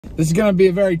This is going to be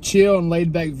a very chill and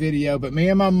laid-back video, but me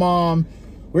and my mom,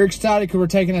 we're excited because we're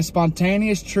taking a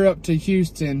spontaneous trip to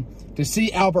Houston to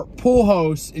see Albert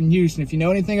Pujols in Houston. If you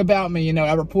know anything about me, you know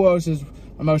Albert Pujols is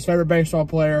my most favorite baseball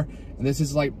player, and this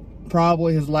is like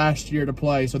probably his last year to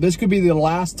play. So this could be the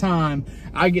last time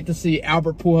I get to see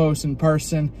Albert Pujols in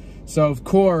person. So of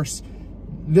course,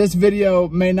 this video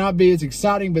may not be as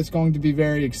exciting, but it's going to be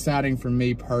very exciting for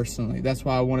me personally. That's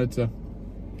why I wanted to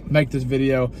make this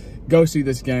video, go see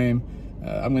this game.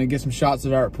 I'm going to get some shots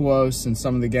of Albert Pujols and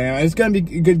some of the game. It's going to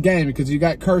be a good game because you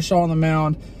got Kershaw on the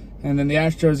mound, and then the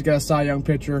Astros got a Cy Young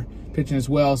pitcher pitching as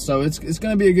well. So it's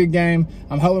going to be a good game.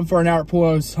 I'm hoping for an Albert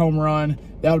Pujols home run.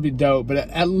 That would be dope. But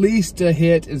at least a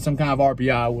hit and some kind of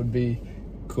RBI would be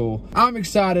cool. I'm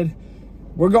excited.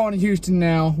 We're going to Houston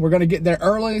now. We're going to get there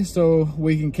early so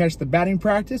we can catch the batting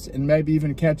practice and maybe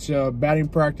even catch a batting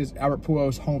practice Albert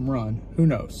Pujols home run. Who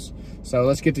knows? So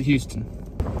let's get to Houston.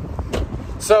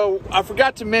 So I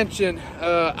forgot to mention,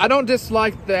 I don't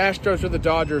dislike the Astros or the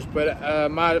Dodgers,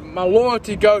 but my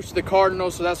loyalty goes to the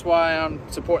Cardinals, so that's why I'm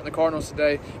supporting the Cardinals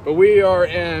today. But we are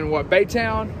in, what,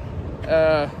 Baytown?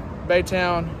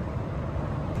 Baytown.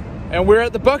 And we're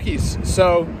at the Buc-ee's.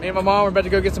 So me and my mom are about to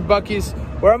go get some Buc-ee's.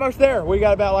 We're almost there. We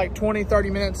got about like 20,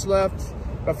 30 minutes left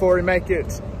before we make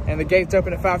it. And the gates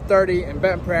open at 5:30, and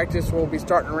batting practice will be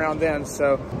starting around then.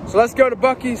 So let's go to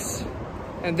Buc-ee's,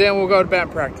 and then we'll go to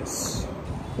batting practice.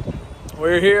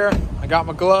 We're here. I got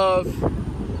my glove.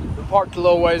 We parked a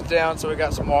little ways down, so we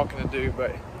got some walking to do,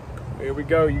 but here we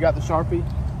go. You got the Sharpie?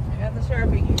 I got the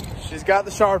Sharpie. She's got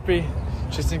the Sharpie,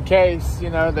 just in case, you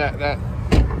know, that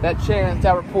chance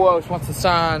Albert Pujols wants to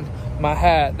sign my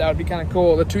hat. That would be kind of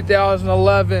cool. The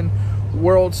 2011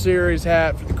 World Series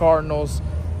hat for the Cardinals.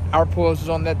 Albert Pujols was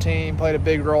on that team, played a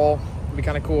big role. It'd be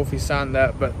kind of cool if he signed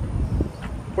that, but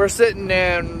we're sitting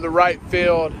in the right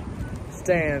field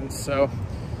stands, so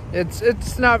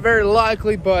it's not very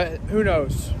likely, but who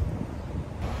knows.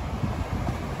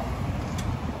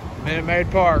 Minute Maid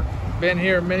Park. Been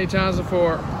here many times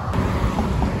before.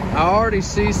 I already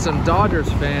see some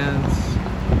Dodgers fans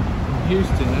in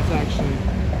Houston. That's actually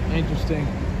interesting.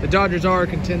 The Dodgers are a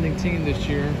contending team this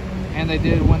year, and they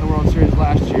did win the World Series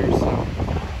last year, so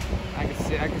I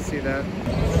can see that.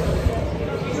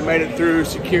 We made it through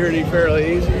security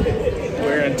fairly easy.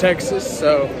 We're in Texas,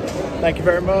 so thank you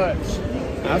very much.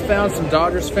 I found some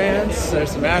Dodgers fans.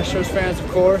 There's some Astros fans, of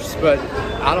course, but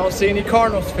I don't see any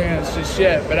Cardinals fans just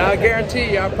yet. But I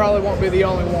guarantee you, I probably won't be the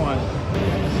only one.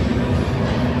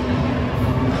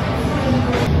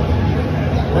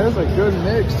 There's a good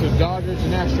mix of Dodgers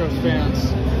and Astros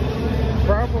fans.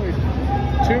 Probably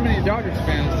too many Dodgers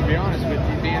fans, to be honest with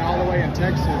you, being all the way in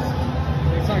Texas.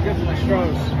 It's not good for the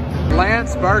Astros.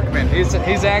 Lance Berkman, he's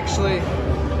actually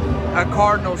a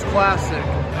Cardinals classic.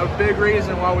 A big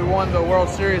reason why we won the World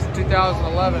Series in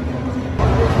 2011.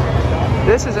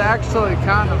 This is actually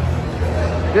kind of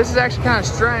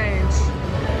strange.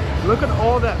 Look at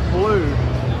all that blue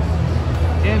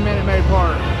in Minute Maid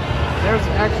Park. There's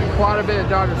actually quite a bit of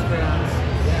Dodgers fans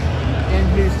in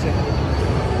Houston.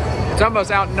 It's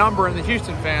almost outnumbering the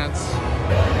Houston fans.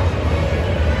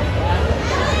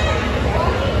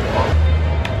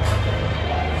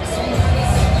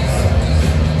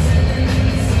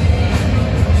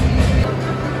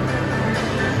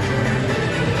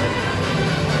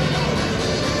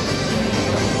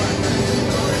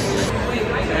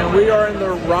 We are in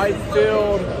the right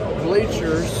field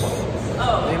bleachers.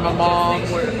 Me and my mom,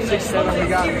 we're at 6-7, we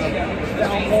got in the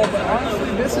down hole. But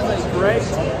honestly, this is a great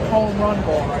home run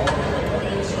ball.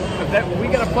 We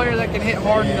got a player that can hit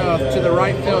hard enough to the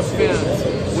right field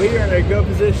fence. We are in a good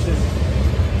position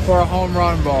for a home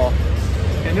run ball.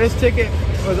 And this ticket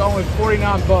was only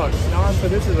 49 bucks. And honestly,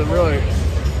 this is a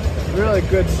really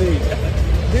good seat.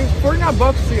 Dude, 49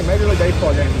 bucks to see a Major League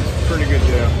Baseball game is a pretty good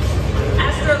deal.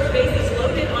 Astros bases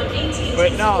loaded on 18.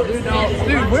 But no, dude,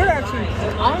 we're actually,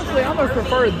 honestly, I almost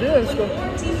prefer this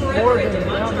more than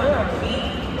down there.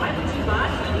 Why would you buy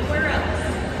anywhere else?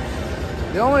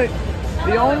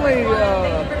 The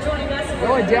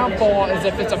only downfall is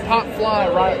if it's a pop fly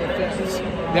right at the fence,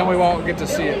 then we won't get to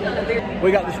see it.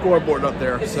 We got the scoreboard up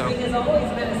there, so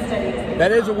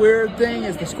that is a weird thing,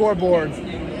 is the scoreboard.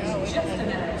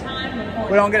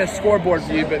 We don't get a scoreboard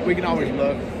view, but we can always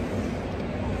look.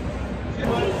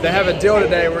 They have a deal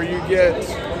today where you get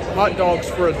hot dogs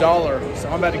for $1. So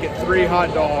I'm about to get 3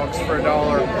 hot dogs for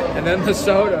 $1. And then the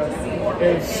soda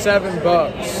is $7.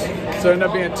 So it ended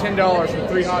up being $10 for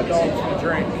 3 hot dogs and a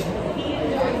drink.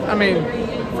 I mean,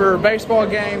 for a baseball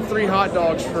game, 3 hot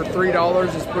dogs for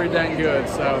 $3 is pretty dang good.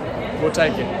 So we'll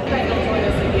take it.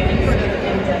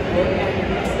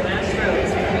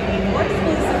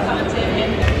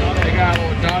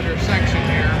 Dodger section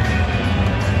here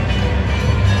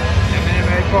at Minute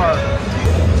Maid Park.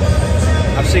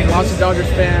 I've seen lots of Dodgers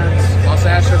fans, lots of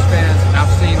Astros fans, and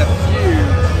I've seen a few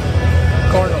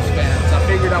Cardinals fans. I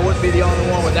figured I wouldn't be the only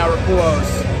one with Albert Pujols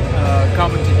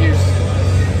coming to Houston.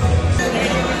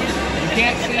 You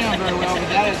can't see him very well, but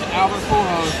that is Albert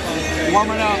Pujols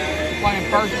warming up, playing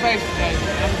first base today.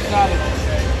 I'm excited.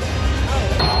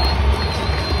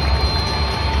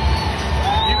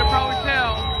 You can probably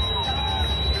tell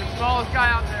the smallest guy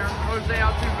out there, Jose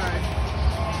Altuve.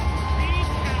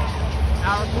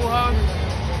 Albert Pujols,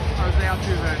 Jose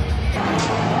Altuve.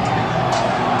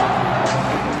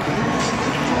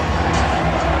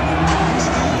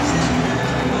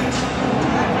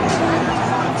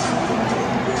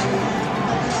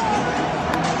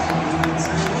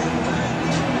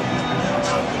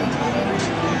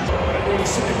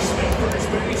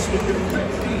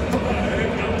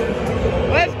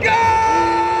 Let's go!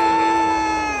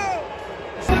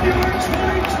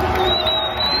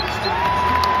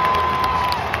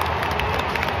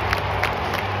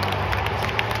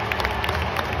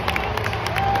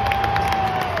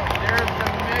 There's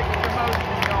some mixed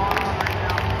emotion going on right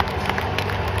now.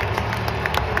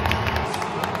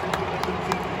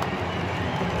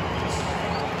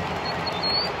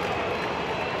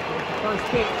 First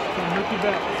pitch from Mookie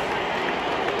Betts.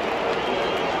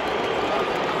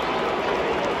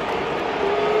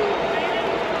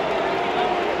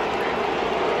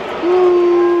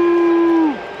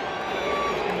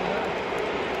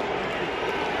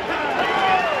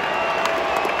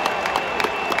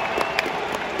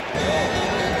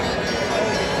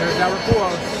 There's Albert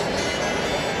Pujols.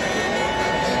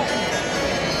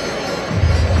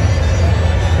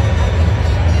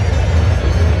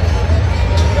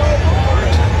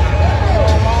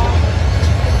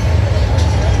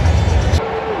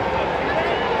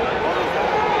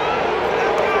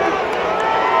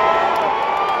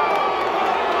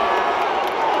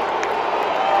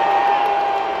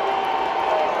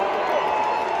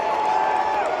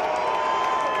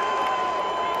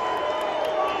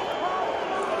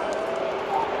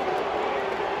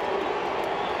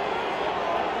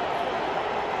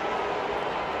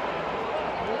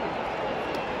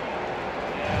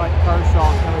 Clayton Kershaw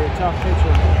is going to be a tough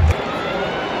pitcher.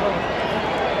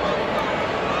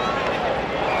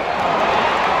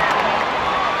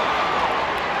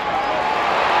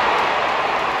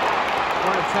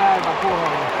 What a tag by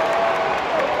Pujols.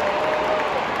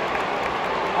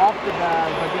 Off the bag,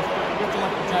 but gets him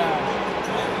with the tag.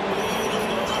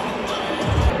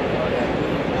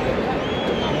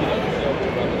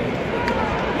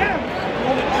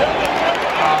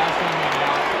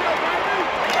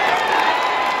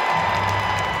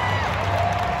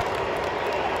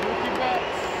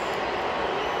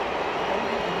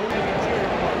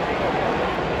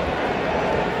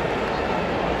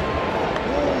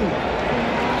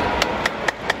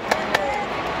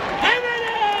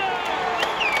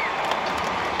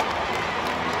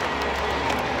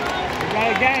 Got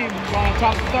a game going to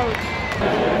top the third.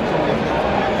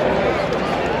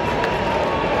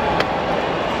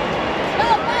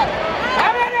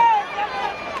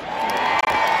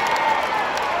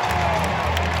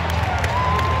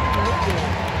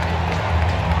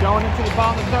 Going into the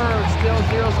bottom of the third, still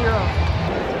 0-0.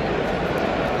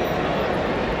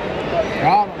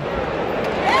 Got him.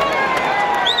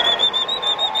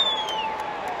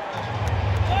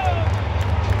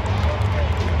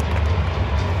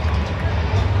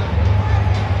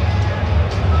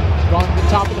 Going to the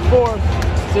top of the fourth,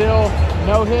 still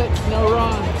no hits, no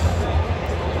runs.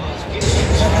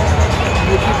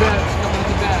 Mookie Betts coming at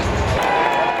the bat.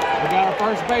 We got our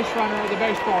first base runner of the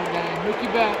baseball game,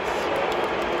 Mookie Betts,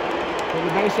 with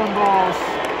the base on balls.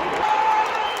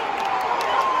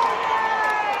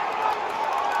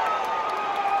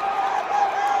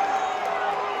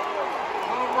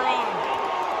 Home run,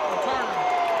 returner.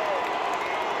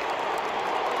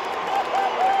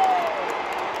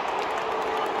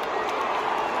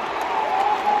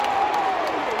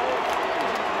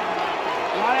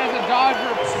 Right as a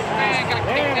Dodger fan got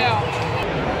kicked out.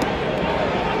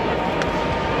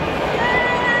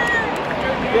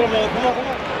 Come on, come on, come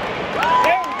on.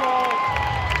 There we go.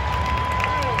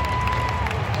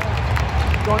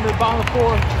 Going to the bottom of the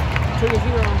fourth, 2-0.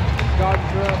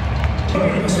 Dodgers are up.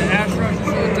 The Astros is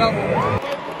a double.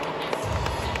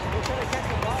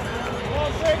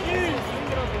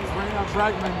 Bringing up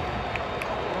Bregman.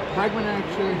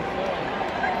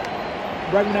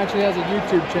 Bregman actually has a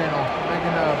YouTube channel. I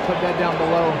can put that down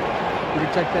below. You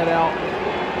can check that out.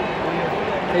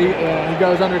 He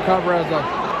goes undercover as a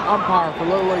umpire for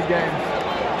Little League games.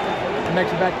 He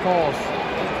makes back calls.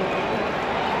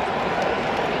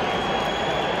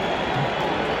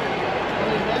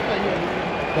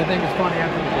 I think it's funny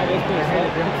after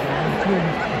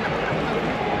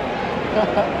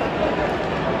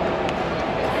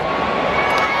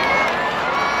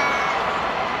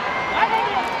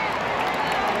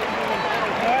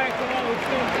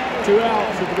Two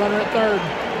outs with the runner at third.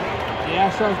 The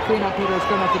Astros cleanup hitter is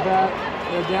coming up the bat.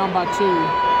 They're down by 2.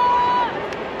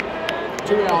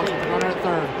 2 outs with the runner at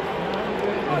third.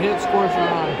 The hit scores the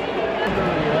run.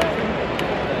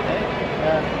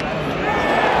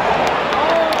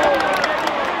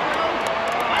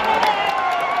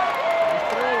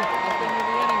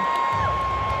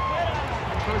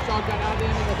 Kershaw got out of the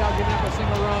inning without giving up a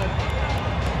single run.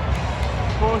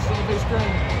 Pujols on the big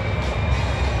screen.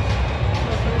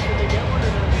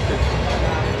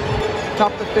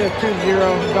 Top of the 5th,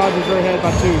 2-0. Dodgers are ahead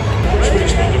by 2.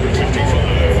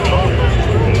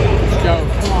 Let's go.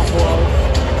 Come on, Pujols.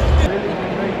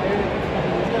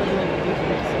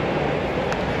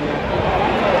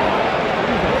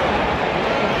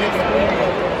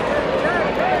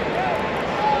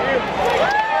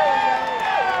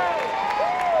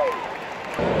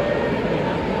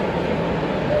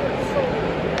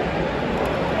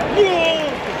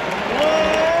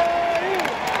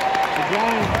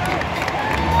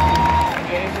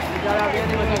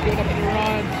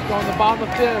 On the bottom of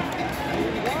 5th,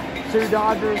 2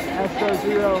 Dodgers, Astros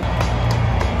 0.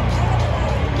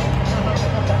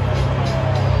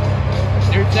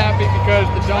 Dude's happy because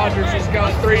the Dodgers just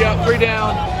got 3 up, 3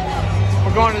 down.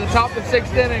 We're going to the top of the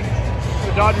 6th inning.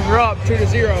 The Dodgers are up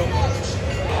 2-0.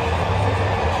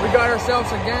 We got ourselves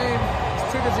a game.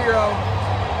 It's 2-0.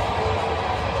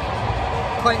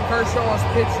 Clayton Kershaw is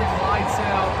pitching, lights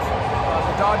out.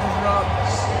 The Dodgers are up.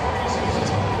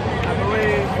 I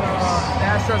believe the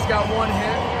Astros got 1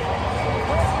 hit.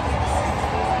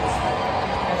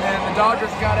 And then the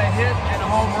Dodgers got a hit and a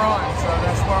home run. So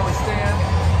that's where we stand.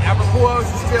 Albert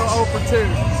Pujols is still 0 for 2,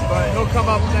 but he'll come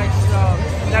up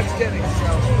next inning.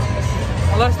 So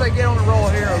unless they get on a roll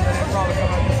here, then he'll probably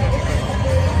come up this inning.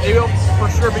 He'll for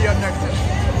sure be up next inning.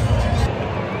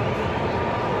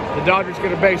 The Dodgers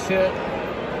get a base hit.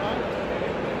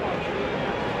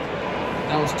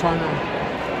 That was Turner.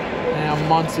 Now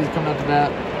Muncie's coming up to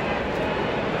bat.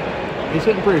 He's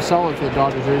hitting pretty solid for the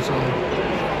Dodgers recently.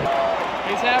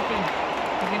 He's happy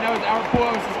because he knows Albert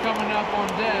Pujols is coming up on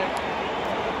deck.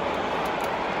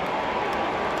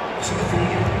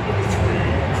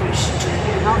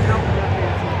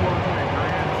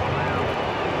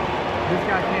 This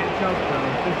guy can't choke though.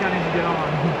 This guy needs to get on.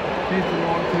 He needs to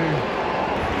walk too.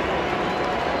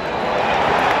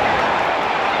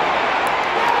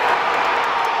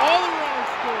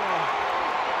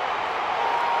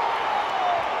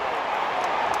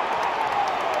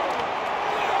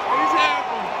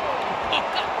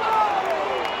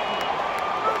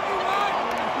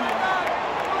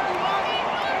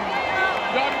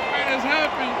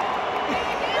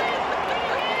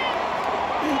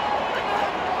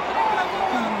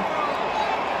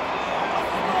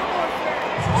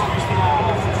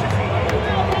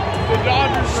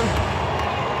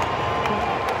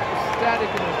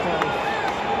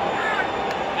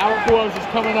 Albert Pujols is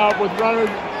coming up with runners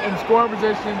in scoring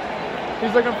position.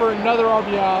 He's looking for another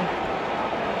RBI.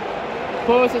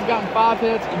 Pujols has gotten 5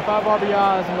 hits and 5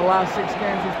 RBIs in the last 6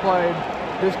 games he's played.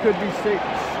 This could be 6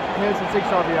 hits and 6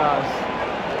 RBIs.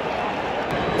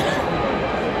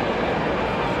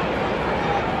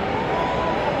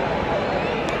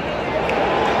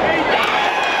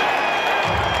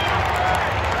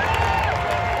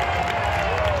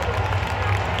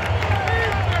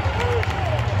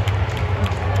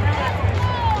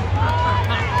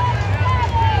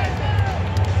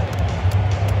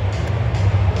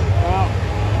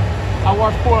 I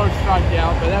watched Pujols strike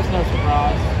out, but that's no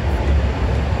surprise.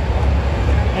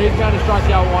 And he's got to strike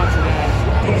out once again.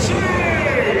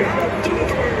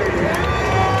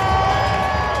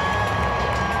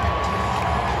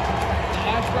 The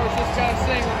Astros just got a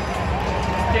single.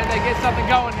 Can they get something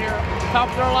going here? Top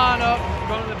of their lineup,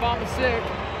 going to the bottom of 6.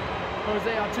 Jose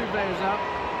Altuve is up.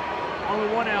 Only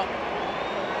 1 out.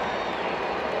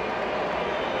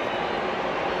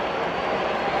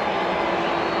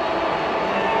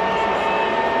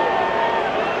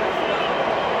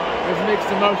 There's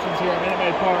mixed emotions here at Minute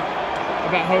Maid Park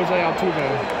about Jose Altuve.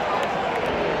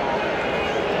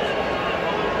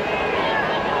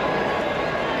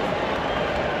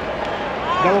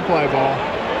 Double play ball.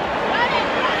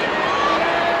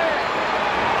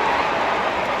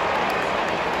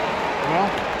 Well,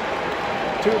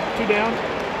 two down.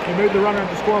 They moved the runner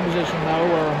into scoring position though,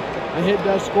 where a hit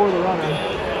does score the runner.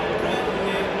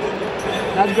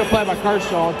 That's a good play by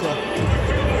Kershaw to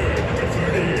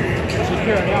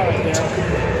carry out right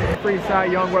there. 3 Cy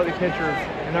Young worthy pitchers,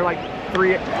 and they're like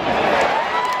 3.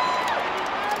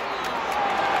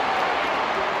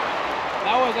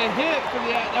 That was a hit for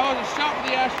that was a shot for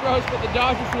the Astros, but the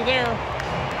Dodgers were there.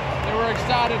 They were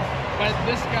excited, but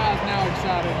this guy's now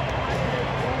excited.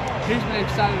 He's been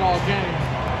excited all game.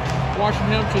 Watching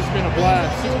him just been a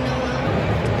blast.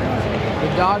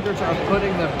 The Dodgers are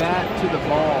putting the bat to the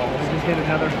ball. He just hit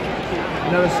another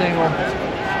single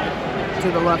to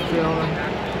the left field.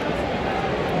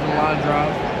 The line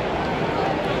drive.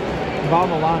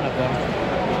 Bottom of the lineup though.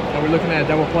 And we're looking at a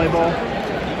double play ball.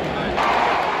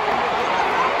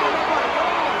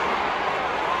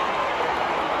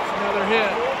 It's another hit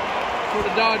for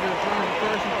the Dodgers. Running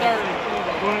first and third.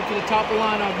 Going up to the top of the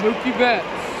lineup. Mookie Betts.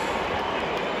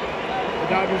 The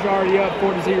Dodgers are already up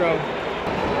 4-0.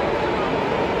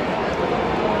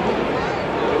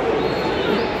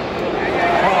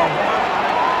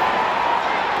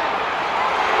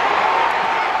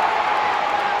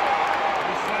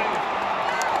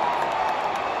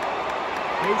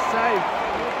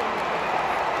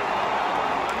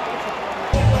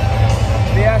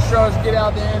 The Astros get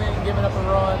out the inning, giving up a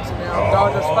run. So now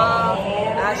Dodgers 5,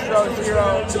 Astros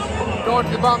 0. Going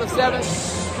to the bottom of the 7th.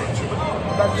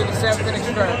 About to do the 7th inning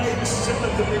stretch.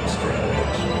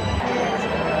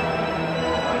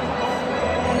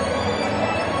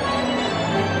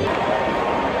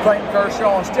 Clayton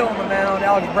Kershaw is still on the mound.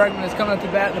 Alex Bregman is coming up to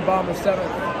bat in the bottom of the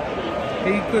 7th.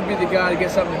 He could be the guy to get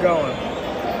something going.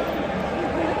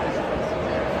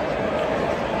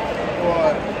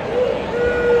 What?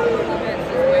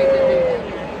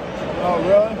 Oh,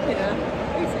 really? Yeah.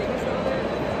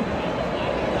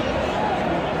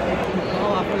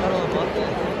 Oh, I forgot all about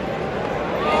that.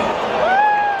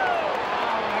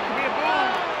 That could be a ball.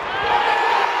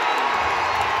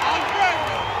 Alex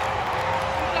Bregman.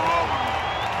 It's a homer.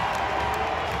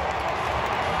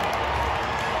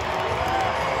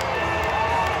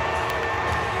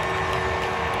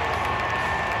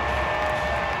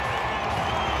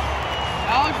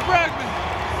 Alex Bregman.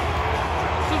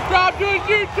 Subscribe to his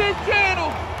YouTube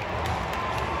channel.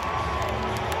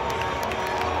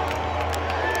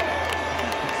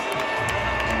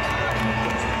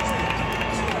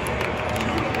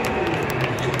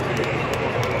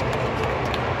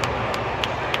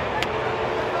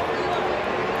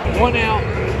 One out,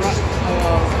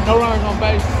 no runners on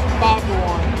base,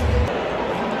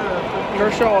 5-1.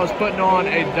 Kershaw is putting on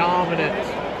a dominant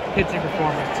pitching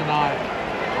performance tonight.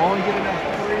 Only giving up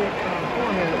 4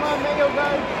 hits. Come on, Mango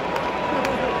guys.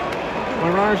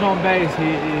 When runners on base,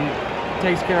 he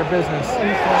takes care of business.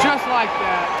 Just like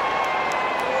that.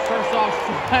 Kershaw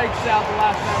strikes out the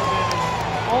last 7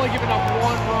 innings. Only giving up 1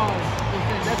 run.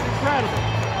 That's incredible.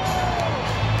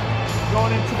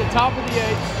 Going into the top of the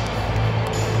 8th.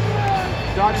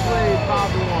 Dodgers lead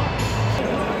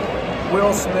 5-1.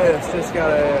 Will Smith just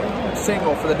got a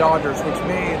single for the Dodgers, which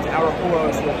means Albert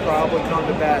Pujols will probably come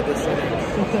to bat this inning.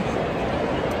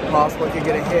 Possibly could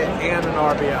get a hit and an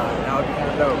RBI. That would be kind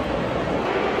of dope.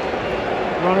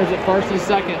 Runners at first and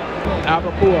second.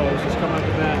 Albert Pujols is coming up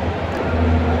to bat.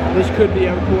 This could be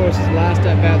Albert Pujols' last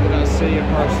at bat that I see in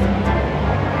person.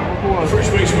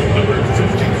 First baseman number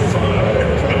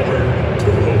 55, Albert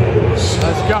Pujols.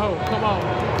 Let's go. Come on.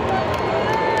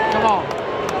 Come on.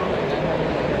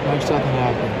 Make something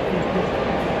happen.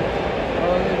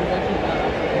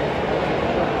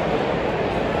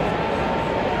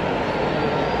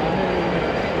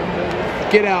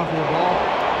 Get out here, ball.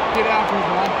 Get out here,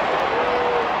 ball.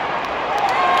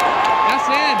 That's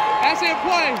in. That's in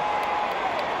play.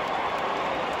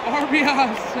 RBI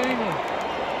single.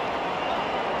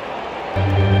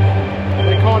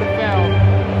 They called it foul.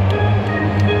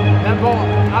 That ball,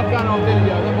 I've got it on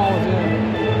video. That ball is in.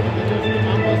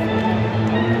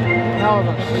 Hell of a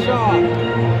shot.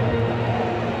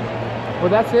 Well,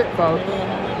 that's it, folks.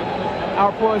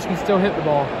 Our boys can still hit the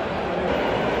ball.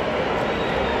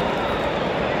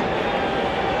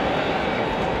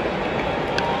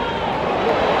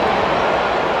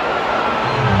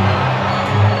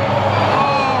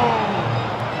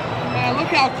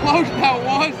 How close that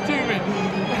was to me.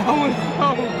 That was so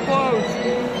close.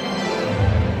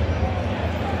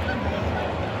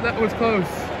 That was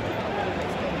close.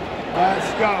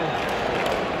 Let's go.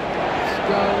 Let's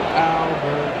go,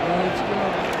 Albert. Let's go.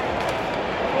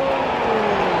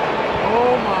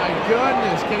 Oh my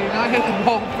goodness. Can he not hit the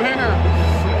ball fair?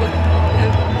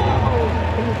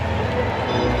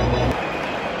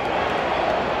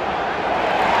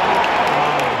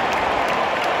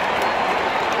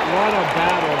 What a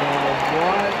battle, though.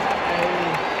 What a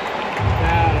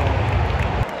battle.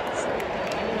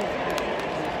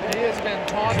 He is has been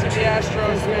taunting the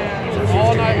Astros fans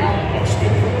all night long.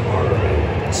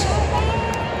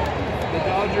 The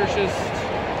Dodgers just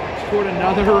scored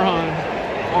another run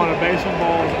on a base on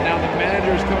balls, and now the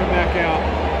manager's coming back out.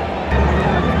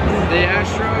 The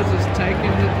Astros is taking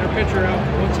their pitcher out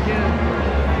once again,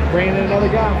 bringing in another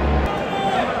guy.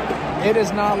 It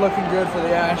is not looking good for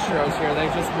the Astros here.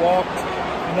 They've just walked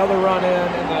another run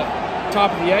in the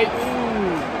top of the 8th.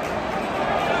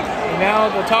 And now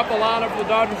the top of the lineup for the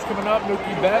Dodgers coming up.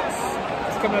 Mookie Betts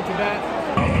is coming up to bat.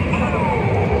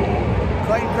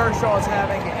 Clayton Kershaw is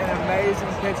having an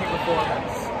amazing pitching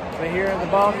performance. But here in the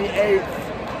bottom of the 8th,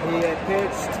 he had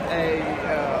pitched a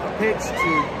pitch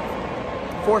to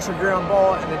force a ground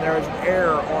ball, and then there was an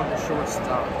error on the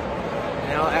shortstop.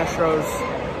 Now Astros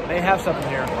may have something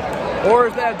here. Or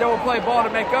is that a double play ball to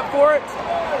make up for it?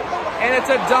 And it's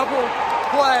a double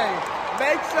play.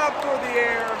 Makes up for the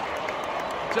error.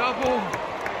 Double.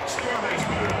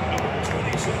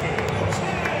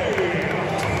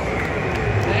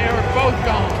 They are both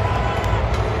gone.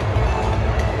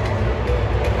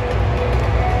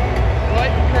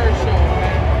 Clayton Kershaw,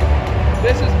 man.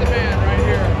 This is the man right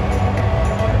here.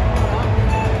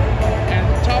 And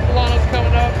the top lineup's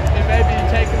coming up, and maybe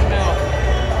taking them out.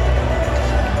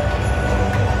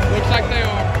 Looks like they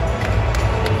are.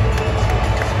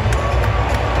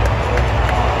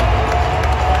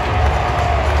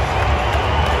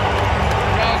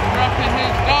 Guys roughing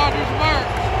his Dodgers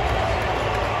merch.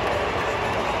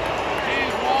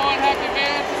 He's one happy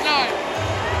man tonight.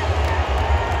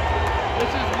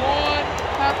 This is one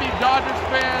happy Dodgers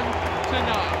fan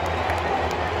tonight.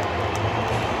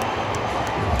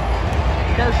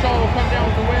 Kershaw will come down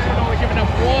with the win, only giving up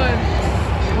 1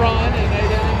 run in 8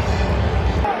 innings.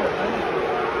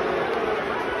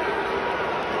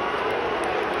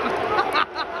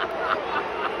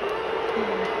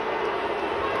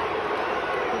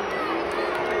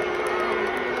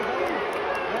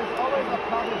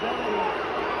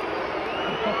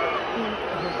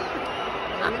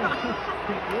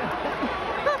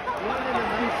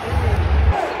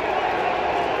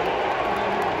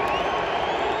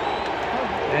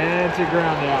 And it's a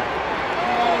ground out.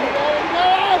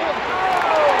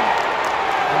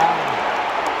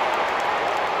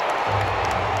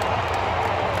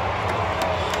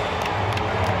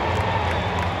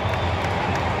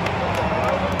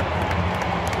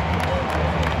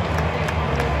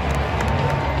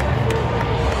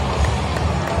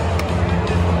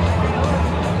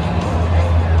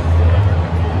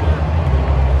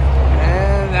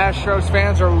 And Astros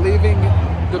fans are leaving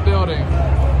the building.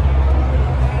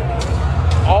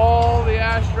 All the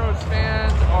Astros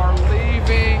fans are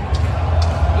leaving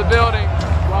the building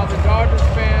while the Dodgers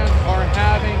fans are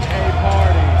having a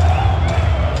party.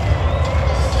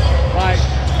 Like,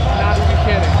 not even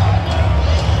kidding.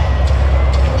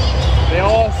 They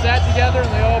all sat together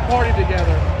and they all partied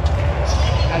together.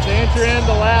 As they enter in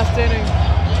the last inning,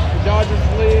 the Dodgers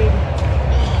lead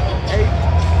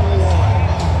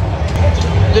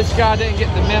 8-1. This guy didn't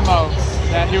get the memo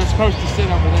that he was supposed to sit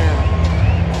over there.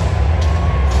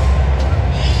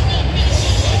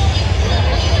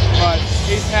 But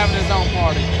he's having his own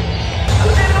party.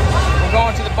 We're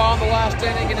going to the bottom of the last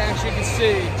inning, and as you can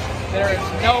see, there is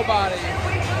nobody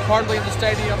hardly in the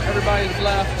stadium. Everybody's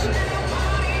left.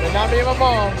 But not me and my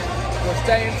mom will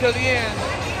stay until the end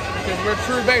because we're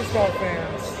true baseball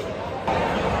fans.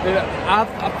 Dude, I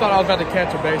thought I was about to catch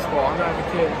a baseball. I'm not even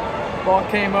kidding. The ball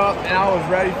came up, and I was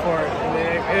ready for it, and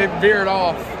then it veered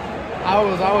off. I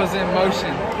was in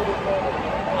motion.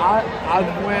 I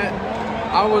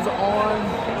was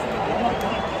on.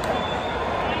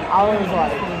 I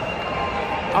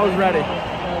was ready.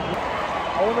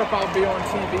 I wonder if I'll be on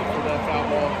TV for that foul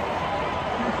ball.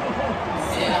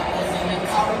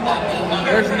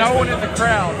 There's no one in the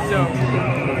crowd, so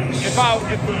if I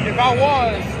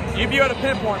was, you'd be able to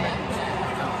pinpoint me.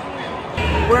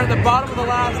 We're in the bottom of the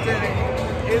last inning.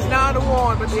 It's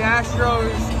 9-1, but the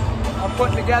Astros are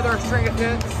putting together a string of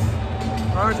hits.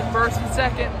 Runners at first and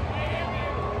second.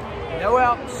 No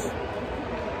outs.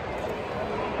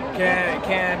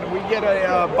 Can we get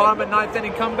a bottom of 9th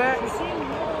inning comeback?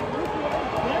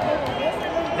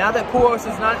 Now that Pujols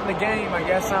is not in the game, I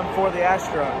guess I'm for the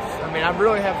Astros. I mean, I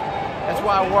really have. That's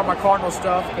why I wore my Cardinal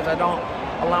stuff, because I don't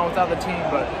align without the team.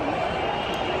 But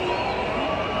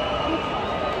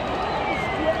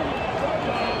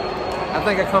I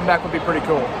think a comeback would be pretty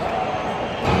cool.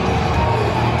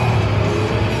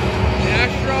 The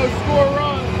Astros score a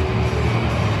run,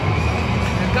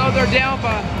 and though they're down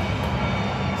by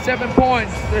 7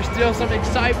 points, there's still some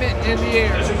excitement in the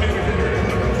air.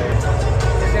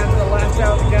 Down to the last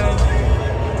out of the game.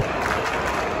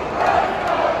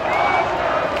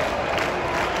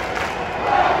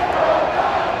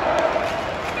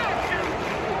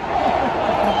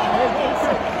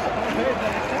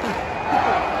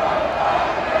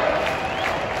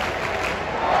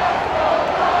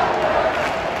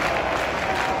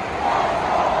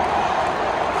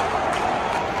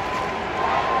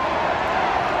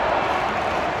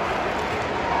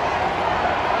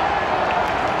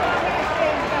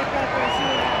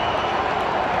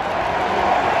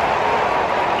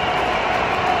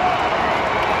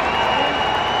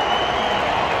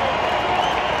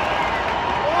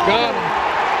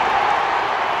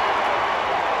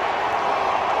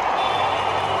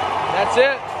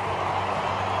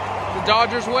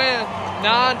 Dodgers win 9-2.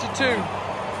 On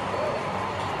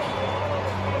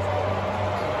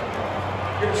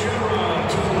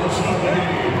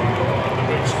the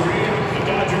big screen, the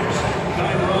Dodgers,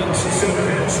 9 runs, 7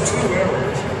 hits, 2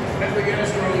 errors. And the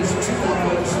Astros, 2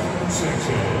 runs, 6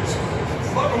 hits.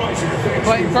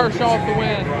 Clayton Kershaw with the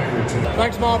win.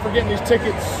 Thanks, Mom, for getting these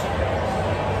tickets.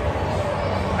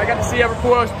 I got to see Albert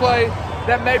Pujols play.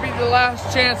 That may be the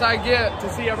last chance I get to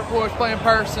see Albert Pujols play in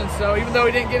person. So even though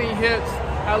he didn't get any hits,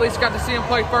 I at least got to see him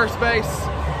play first base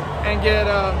and get.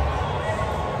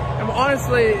 And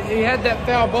honestly, he had that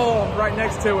foul ball right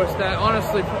next to us that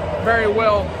honestly very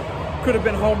well could have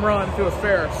been a home run if it was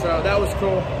fair. So that was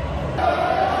cool.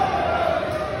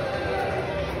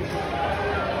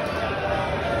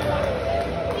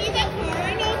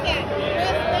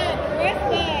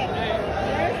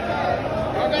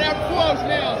 I'm gonna have Pujols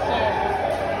now, so.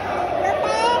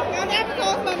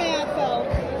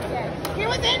 He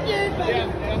was injured, but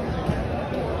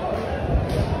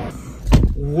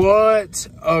What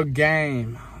a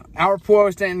game. Albert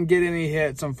Pujols didn't get any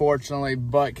hits, unfortunately,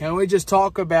 but can we just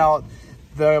talk about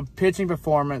the pitching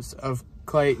performance of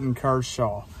Clayton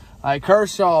Kershaw?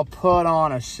 Kershaw put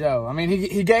on a show. I mean,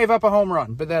 he gave up a home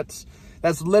run, but that's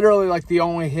literally like the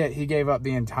only hit he gave up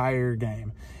the entire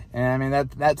game. And I mean,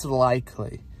 that's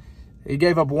likely. He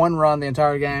gave up 1 run the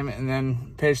entire game and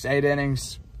then pitched 8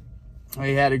 innings.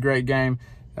 He had a great game.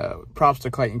 Props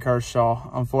to Clayton Kershaw.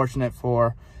 Unfortunate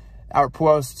for Albert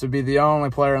Pujols to be the only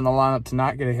player in the lineup to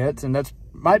not get a hit, and that's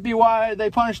might be why they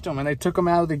punished him and they took him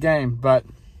out of the game. But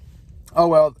oh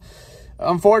well.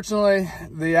 Unfortunately,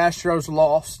 the Astros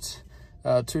lost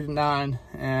 2-9,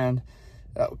 and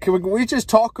can we just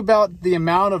talk about the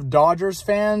amount of Dodgers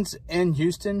fans in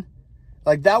Houston?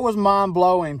 Like, that was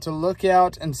mind-blowing to look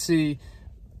out and see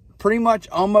pretty much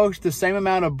almost the same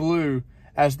amount of blue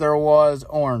as there was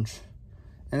orange.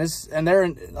 And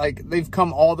they're like, they've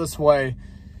come all this way.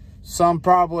 Some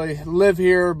probably live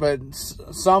here, but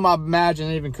some I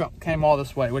imagine even came all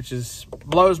this way, which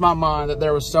blows my mind that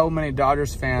there was so many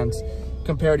Dodgers fans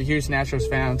compared to Houston Astros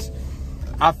fans.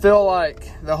 I feel like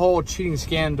the whole cheating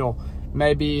scandal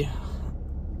may be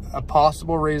a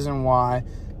possible reason why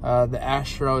the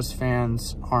Astros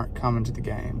fans aren't coming to the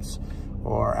games,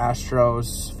 or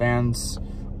Astros fans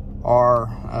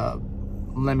are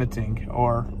limiting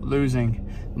or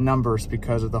losing numbers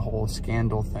because of the whole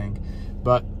scandal thing.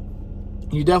 But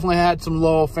you definitely had some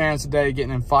loyal fans today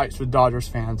getting in fights with Dodgers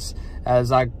fans,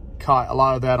 as I caught a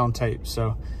lot of that on tape.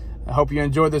 So I hope you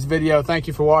enjoyed this video. Thank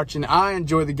you for watching. I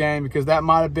enjoyed the game because that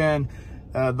might have been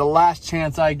the last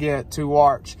chance I get to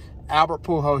watch Albert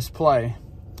Pujols play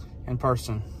in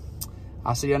person.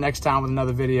 I'll see you next time with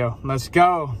another video. Let's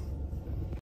go.